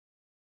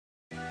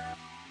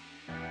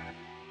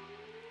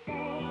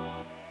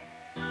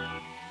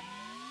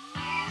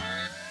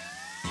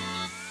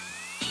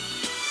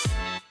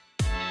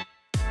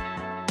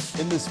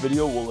In this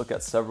video, we'll look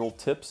at several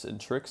tips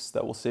and tricks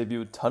that will save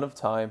you a ton of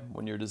time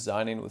when you're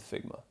designing with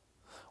Figma.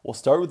 We'll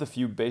start with a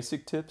few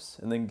basic tips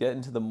and then get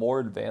into the more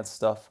advanced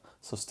stuff,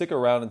 so stick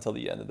around until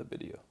the end of the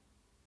video.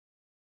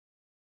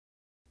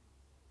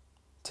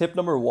 Tip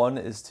number one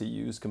is to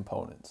use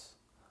components.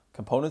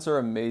 Components are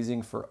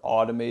amazing for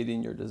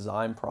automating your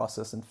design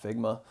process in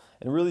Figma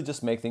and really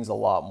just make things a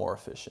lot more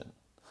efficient.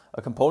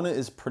 A component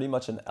is pretty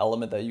much an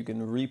element that you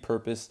can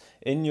repurpose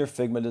in your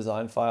Figma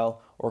design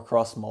file or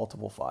across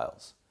multiple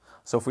files.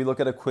 So if we look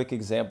at a quick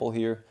example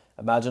here,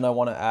 imagine I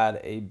want to add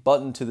a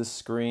button to the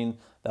screen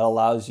that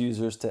allows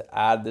users to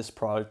add this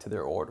product to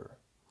their order.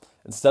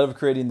 Instead of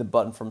creating the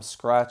button from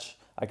scratch,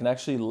 I can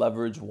actually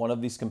leverage one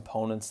of these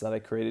components that I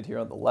created here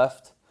on the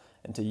left.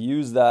 And to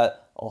use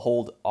that, I'll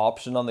hold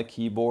Option on the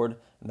keyboard,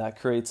 and that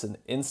creates an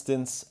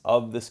instance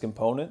of this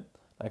component.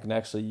 I can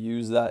actually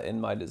use that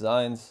in my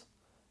designs.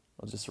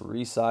 I'll just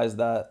resize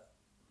that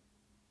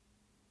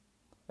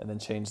and then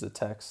change the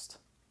text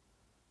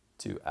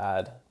to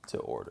add to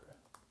order.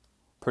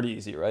 Pretty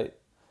easy, right?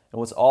 And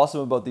what's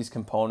awesome about these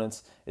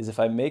components is if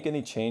I make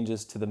any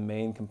changes to the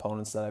main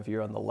components that I have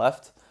here on the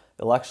left,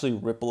 they'll actually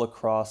ripple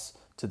across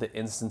to the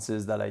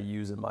instances that I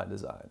use in my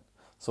design.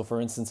 So for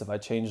instance, if I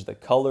change the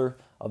color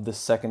of this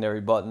secondary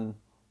button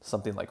to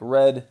something like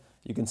red,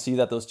 you can see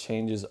that those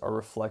changes are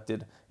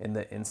reflected in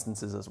the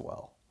instances as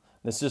well.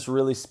 This just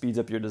really speeds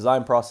up your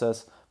design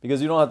process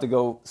because you don't have to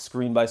go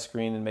screen by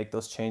screen and make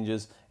those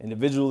changes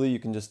individually. You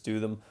can just do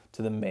them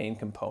to the main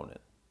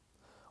component.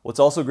 What's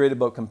also great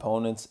about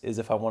components is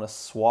if I want to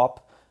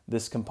swap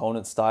this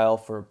component style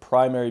for a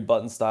primary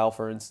button style,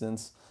 for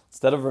instance,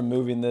 instead of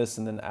removing this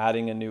and then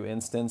adding a new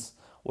instance,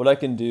 what I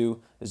can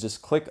do is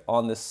just click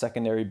on this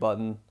secondary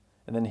button,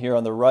 and then here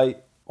on the right,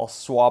 I'll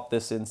swap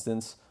this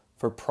instance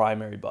for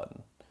primary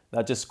button.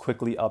 That just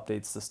quickly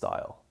updates the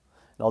style.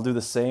 And I'll do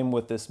the same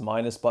with this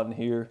minus button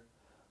here.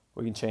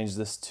 We can change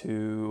this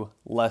to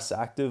less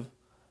active,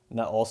 and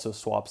that also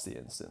swaps the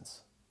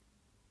instance.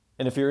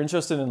 And if you're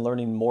interested in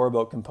learning more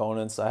about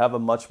components, I have a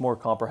much more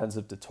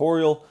comprehensive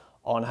tutorial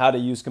on how to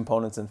use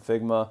components in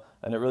Figma,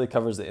 and it really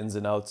covers the ins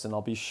and outs, and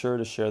I'll be sure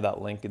to share that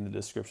link in the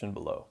description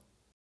below.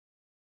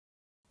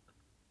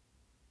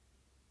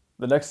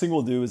 The next thing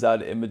we'll do is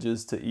add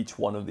images to each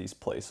one of these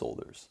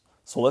placeholders.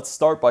 So let's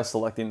start by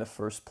selecting the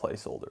first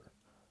placeholder.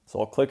 So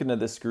I'll click into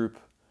this group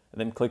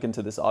and then click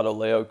into this auto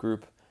layout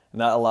group,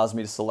 and that allows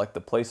me to select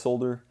the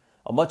placeholder.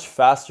 A much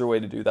faster way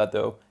to do that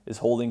though is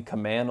holding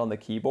Command on the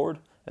keyboard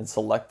and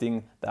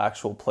selecting the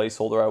actual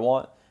placeholder I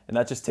want, and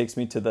that just takes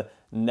me to the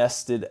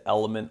nested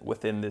element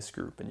within this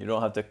group, and you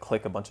don't have to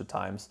click a bunch of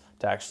times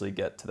to actually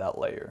get to that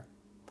layer.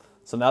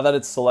 So now that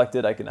it's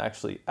selected, I can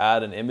actually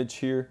add an image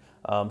here.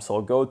 So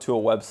I'll go to a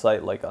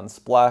website like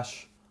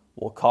Unsplash,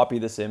 we'll copy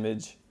this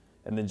image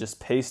and then just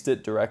paste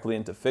it directly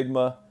into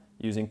Figma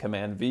using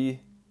Command V.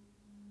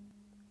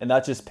 And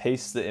that just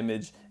pastes the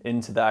image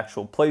into the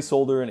actual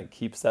placeholder and it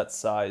keeps that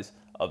size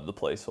of the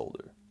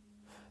placeholder.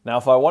 Now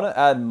if I want to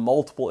add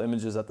multiple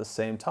images at the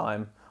same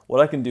time,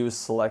 what I can do is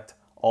select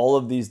all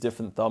of these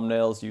different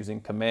thumbnails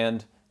using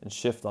Command and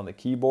Shift on the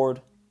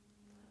keyboard.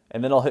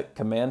 And then I'll hit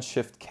Command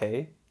Shift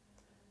K.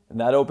 And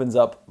that opens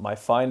up my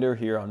Finder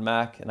here on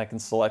Mac, and I can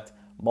select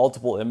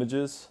multiple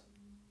images.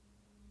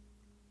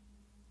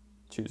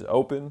 Choose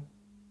Open.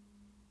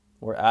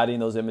 We're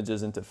adding those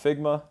images into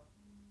Figma.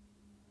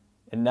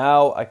 And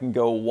now I can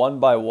go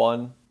one by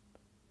one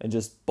and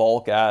just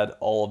bulk add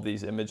all of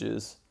these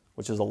images,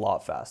 which is a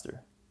lot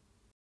faster.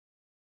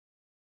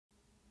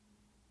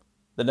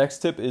 The next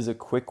tip is a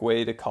quick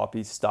way to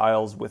copy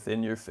styles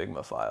within your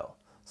Figma file.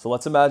 So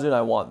let's imagine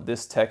I want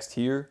this text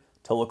here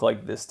to look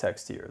like this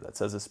text here that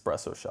says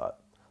espresso shot.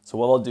 So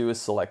what I'll do is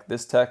select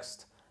this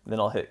text, and then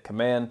I'll hit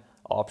Command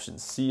Option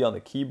C on the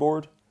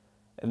keyboard,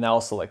 and now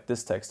I'll select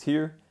this text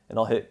here, and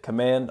I'll hit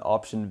Command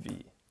Option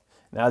V.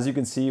 Now as you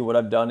can see, what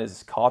I've done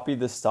is copied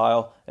this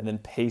style and then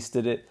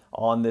pasted it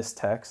on this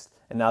text,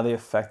 and now they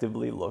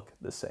effectively look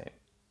the same.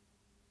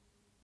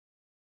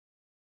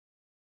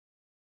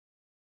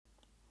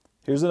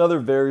 Here's another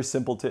very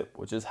simple tip,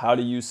 which is how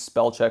to use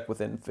spell check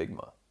within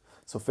Figma.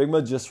 So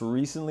Figma just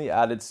recently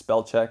added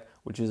spell check,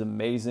 which is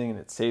amazing, and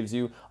it saves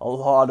you a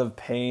lot of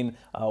pain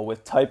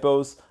with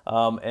typos.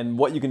 And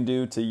what you can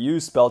do to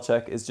use spell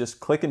check is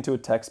just click into a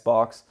text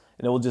box,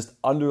 and it will just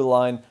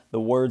underline the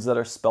words that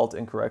are spelt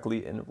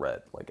incorrectly in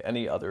red, like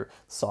any other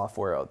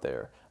software out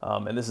there.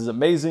 And this is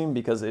amazing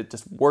because it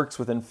just works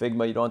within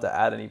Figma. You don't have to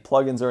add any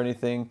plugins or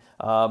anything.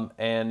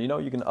 And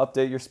you can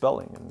update your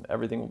spelling, and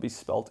everything will be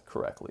spelt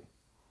correctly.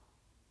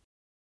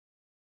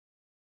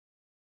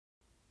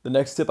 The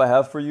next tip I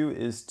have for you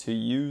is to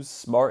use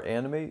Smart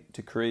Animate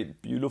to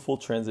create beautiful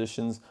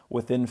transitions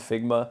within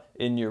Figma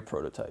in your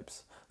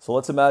prototypes. So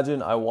let's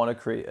imagine I want to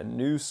create a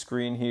new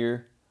screen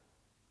here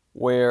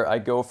where I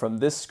go from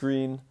this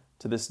screen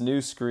to this new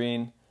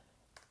screen,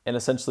 and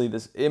essentially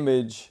this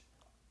image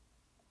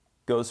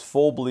goes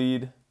full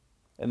bleed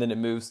and then it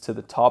moves to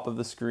the top of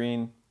the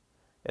screen,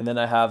 and then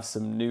I have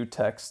some new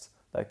text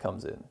that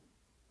comes in.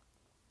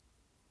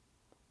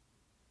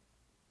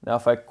 Now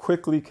if I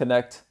quickly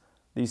connect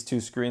these two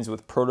screens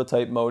with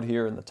prototype mode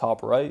here in the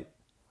top right.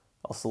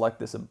 I'll select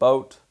this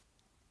about,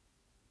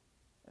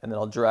 and then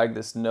I'll drag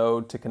this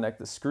node to connect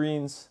the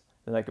screens.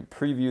 Then I can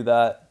preview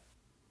that.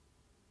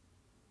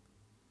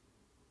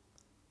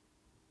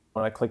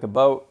 When I click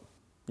about,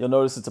 you'll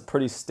notice it's a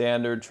pretty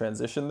standard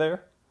transition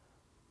there.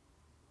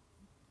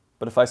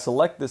 But if I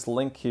select this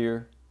link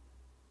here,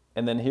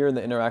 and then here in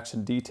the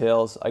interaction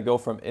details, I go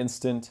from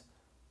instant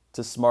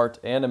to smart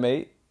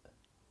animate.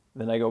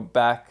 Then I go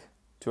back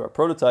to our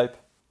prototype,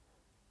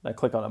 and I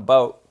click on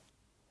about.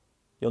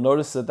 You'll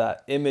notice that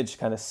that image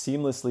kind of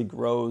seamlessly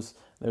grows.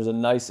 There's a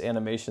nice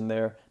animation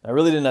there. I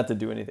really didn't have to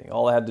do anything.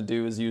 All I had to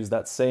do is use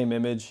that same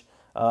image,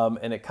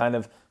 and it kind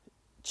of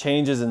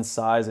changes in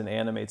size and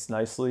animates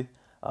nicely.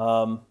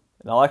 And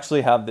I'll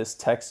actually have this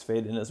text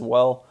fade in as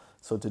well.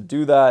 So to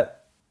do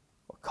that,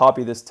 I'll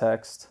copy this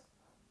text,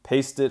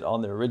 paste it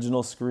on the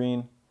original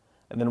screen,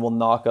 and then we'll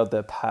knock out the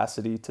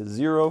opacity to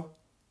 0.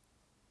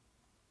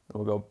 And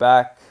we'll go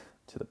back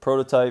to the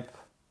prototype,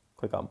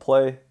 click on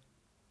play.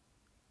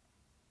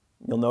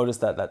 You'll notice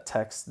that that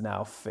text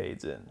now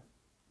fades in.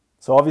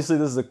 So obviously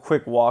this is a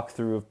quick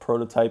walkthrough of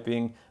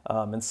prototyping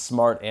and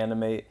smart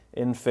animate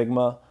in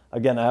Figma.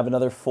 Again, I have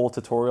another full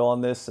tutorial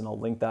on this, and I'll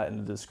link that in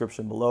the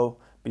description below.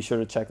 Be sure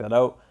to check that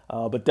out.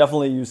 But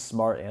definitely use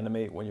smart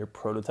animate when you're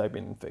prototyping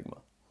in Figma.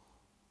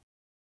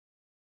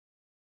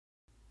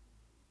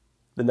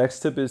 The next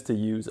tip is to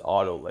use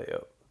auto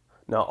layout.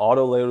 Now,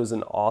 auto layout is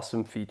an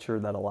awesome feature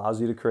that allows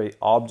you to create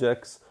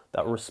objects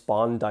that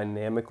respond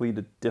dynamically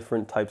to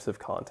different types of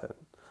content.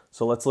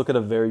 So let's look at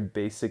a very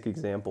basic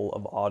example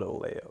of auto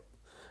layout.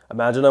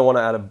 Imagine I want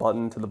to add a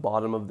button to the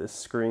bottom of this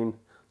screen.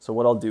 So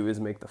what I'll do is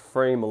make the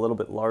frame a little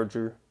bit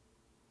larger,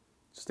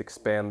 just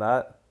expand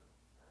that,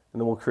 and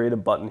then we'll create a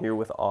button here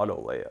with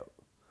auto layout.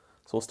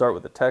 So we'll start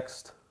with the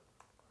text,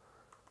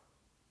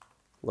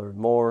 learn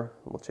more,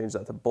 and we'll change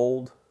that to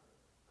bold.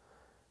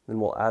 Then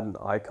we'll add an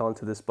icon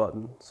to this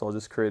button. So I'll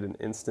just create an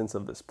instance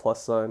of this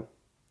plus sign,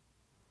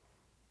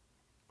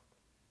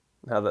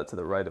 and have that to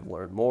the right of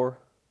learn more.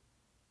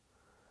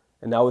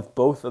 And now with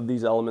both of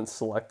these elements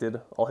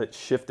selected, I'll hit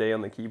Shift A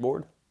on the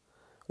keyboard.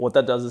 What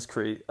that does is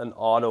create an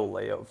auto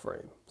layout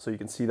frame. So you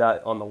can see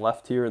that on the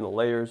left here in the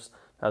layers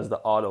has the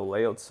auto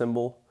layout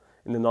symbol.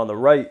 And then on the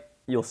right,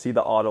 you'll see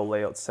the auto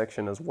layout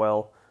section as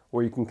well,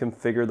 where you can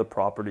configure the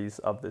properties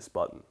of this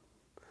button.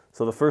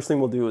 So the first thing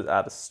we'll do is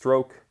add a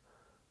stroke,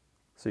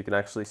 so you can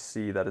actually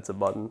see that it's a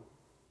button.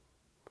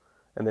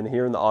 And then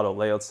here in the auto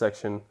layout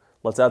section,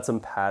 let's add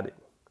some padding.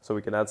 So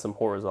we can add some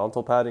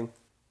horizontal padding,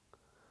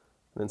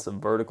 and then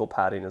some vertical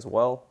padding as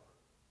well.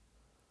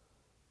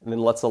 And then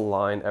let's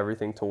align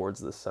everything towards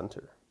the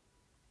center.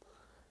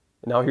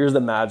 And now here's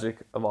the magic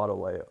of auto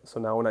layout. So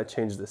now when I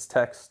change this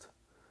text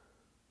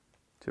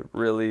to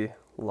really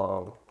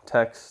long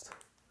text,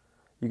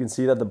 you can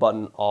see that the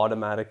button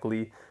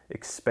automatically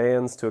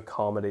expands to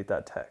accommodate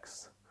that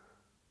text.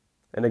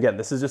 And again,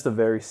 this is just a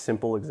very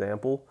simple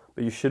example,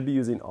 but you should be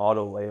using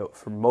auto layout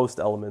for most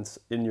elements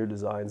in your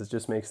designs. It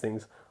just makes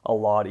things a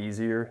lot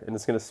easier, and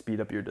it's going to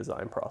speed up your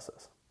design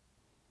process.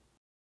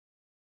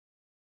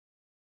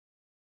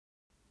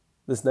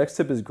 This next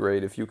tip is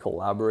great if you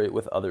collaborate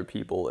with other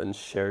people and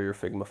share your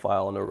Figma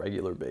file on a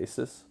regular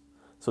basis.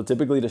 So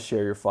typically to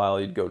share your file,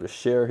 you'd go to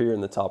share here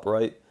in the top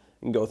right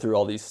and go through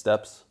all these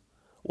steps.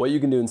 What you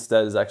can do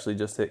instead is actually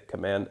just hit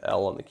Command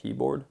L on the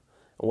keyboard.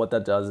 And what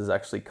that does is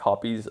actually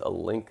copies a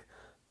link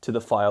to the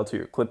file to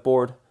your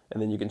clipboard,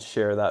 and then you can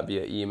share that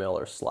via email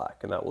or Slack,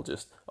 and that will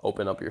just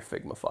open up your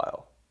Figma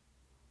file.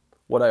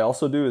 What I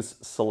also do is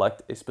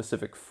select a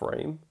specific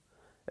frame,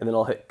 and then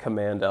I'll hit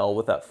Command L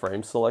with that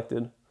frame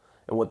selected.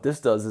 And what this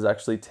does is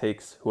actually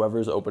takes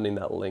whoever's opening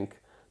that link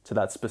to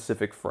that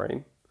specific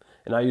frame.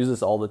 And I use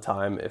this all the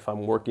time if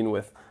I'm working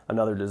with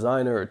another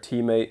designer or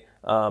teammate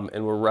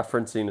and we're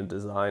referencing a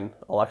design.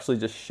 I'll actually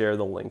just share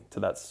the link to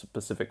that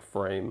specific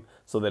frame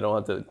so they don't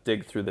have to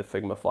dig through the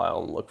Figma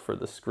file and look for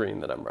the screen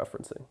that I'm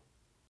referencing.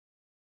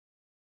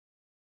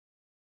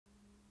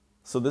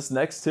 So this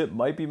next tip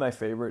might be my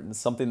favorite and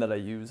something that I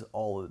use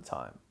all the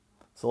time.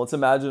 So let's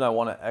imagine I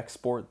want to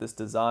export this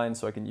design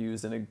so I can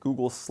use in a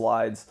Google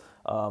Slides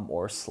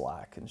or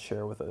Slack and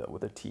share with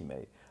a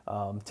teammate.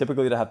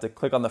 Typically to have to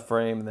click on the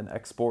frame and then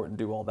export and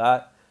do all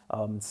that.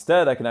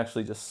 Instead, I can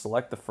actually just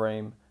select the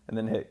frame and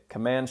then hit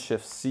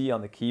Command-Shift-C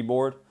on the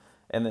keyboard,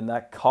 and then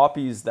that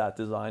copies that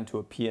design to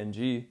a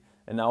PNG.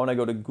 And now when I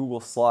go to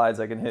Google Slides,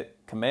 I can hit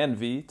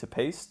Command-V to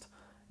paste,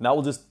 and that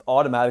will just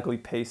automatically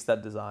paste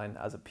that design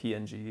as a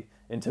PNG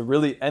into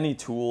really any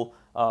tool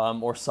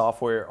or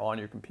software on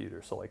your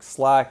computer. So like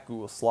Slack,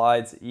 Google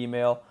Slides,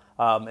 email,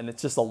 and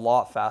it's just a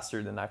lot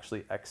faster than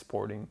actually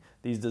exporting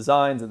these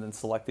designs and then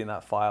selecting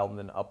that file and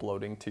then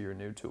uploading to your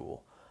new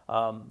tool.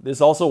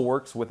 This also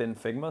works within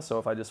Figma, so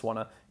if I just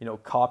want to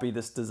copy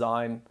this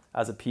design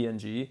as a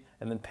PNG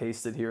and then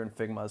paste it here in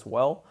Figma as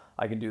well,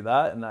 I can do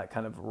that, and that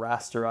kind of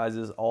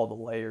rasterizes all the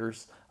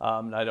layers.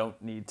 And I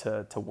don't need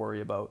to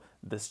worry about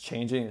this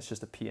changing. It's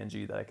just a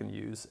PNG that I can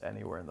use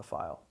anywhere in the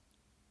file.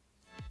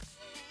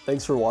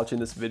 Thanks for watching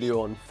this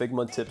video on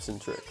Figma tips and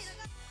tricks.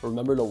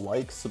 Remember to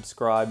like,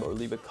 subscribe, or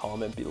leave a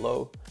comment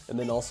below, and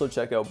then also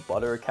check out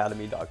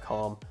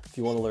butteracademy.com if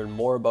you want to learn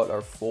more about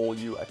our full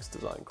UX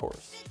design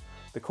course.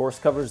 The course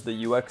covers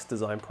the UX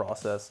design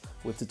process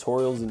with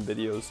tutorials and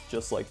videos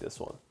just like this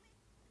one.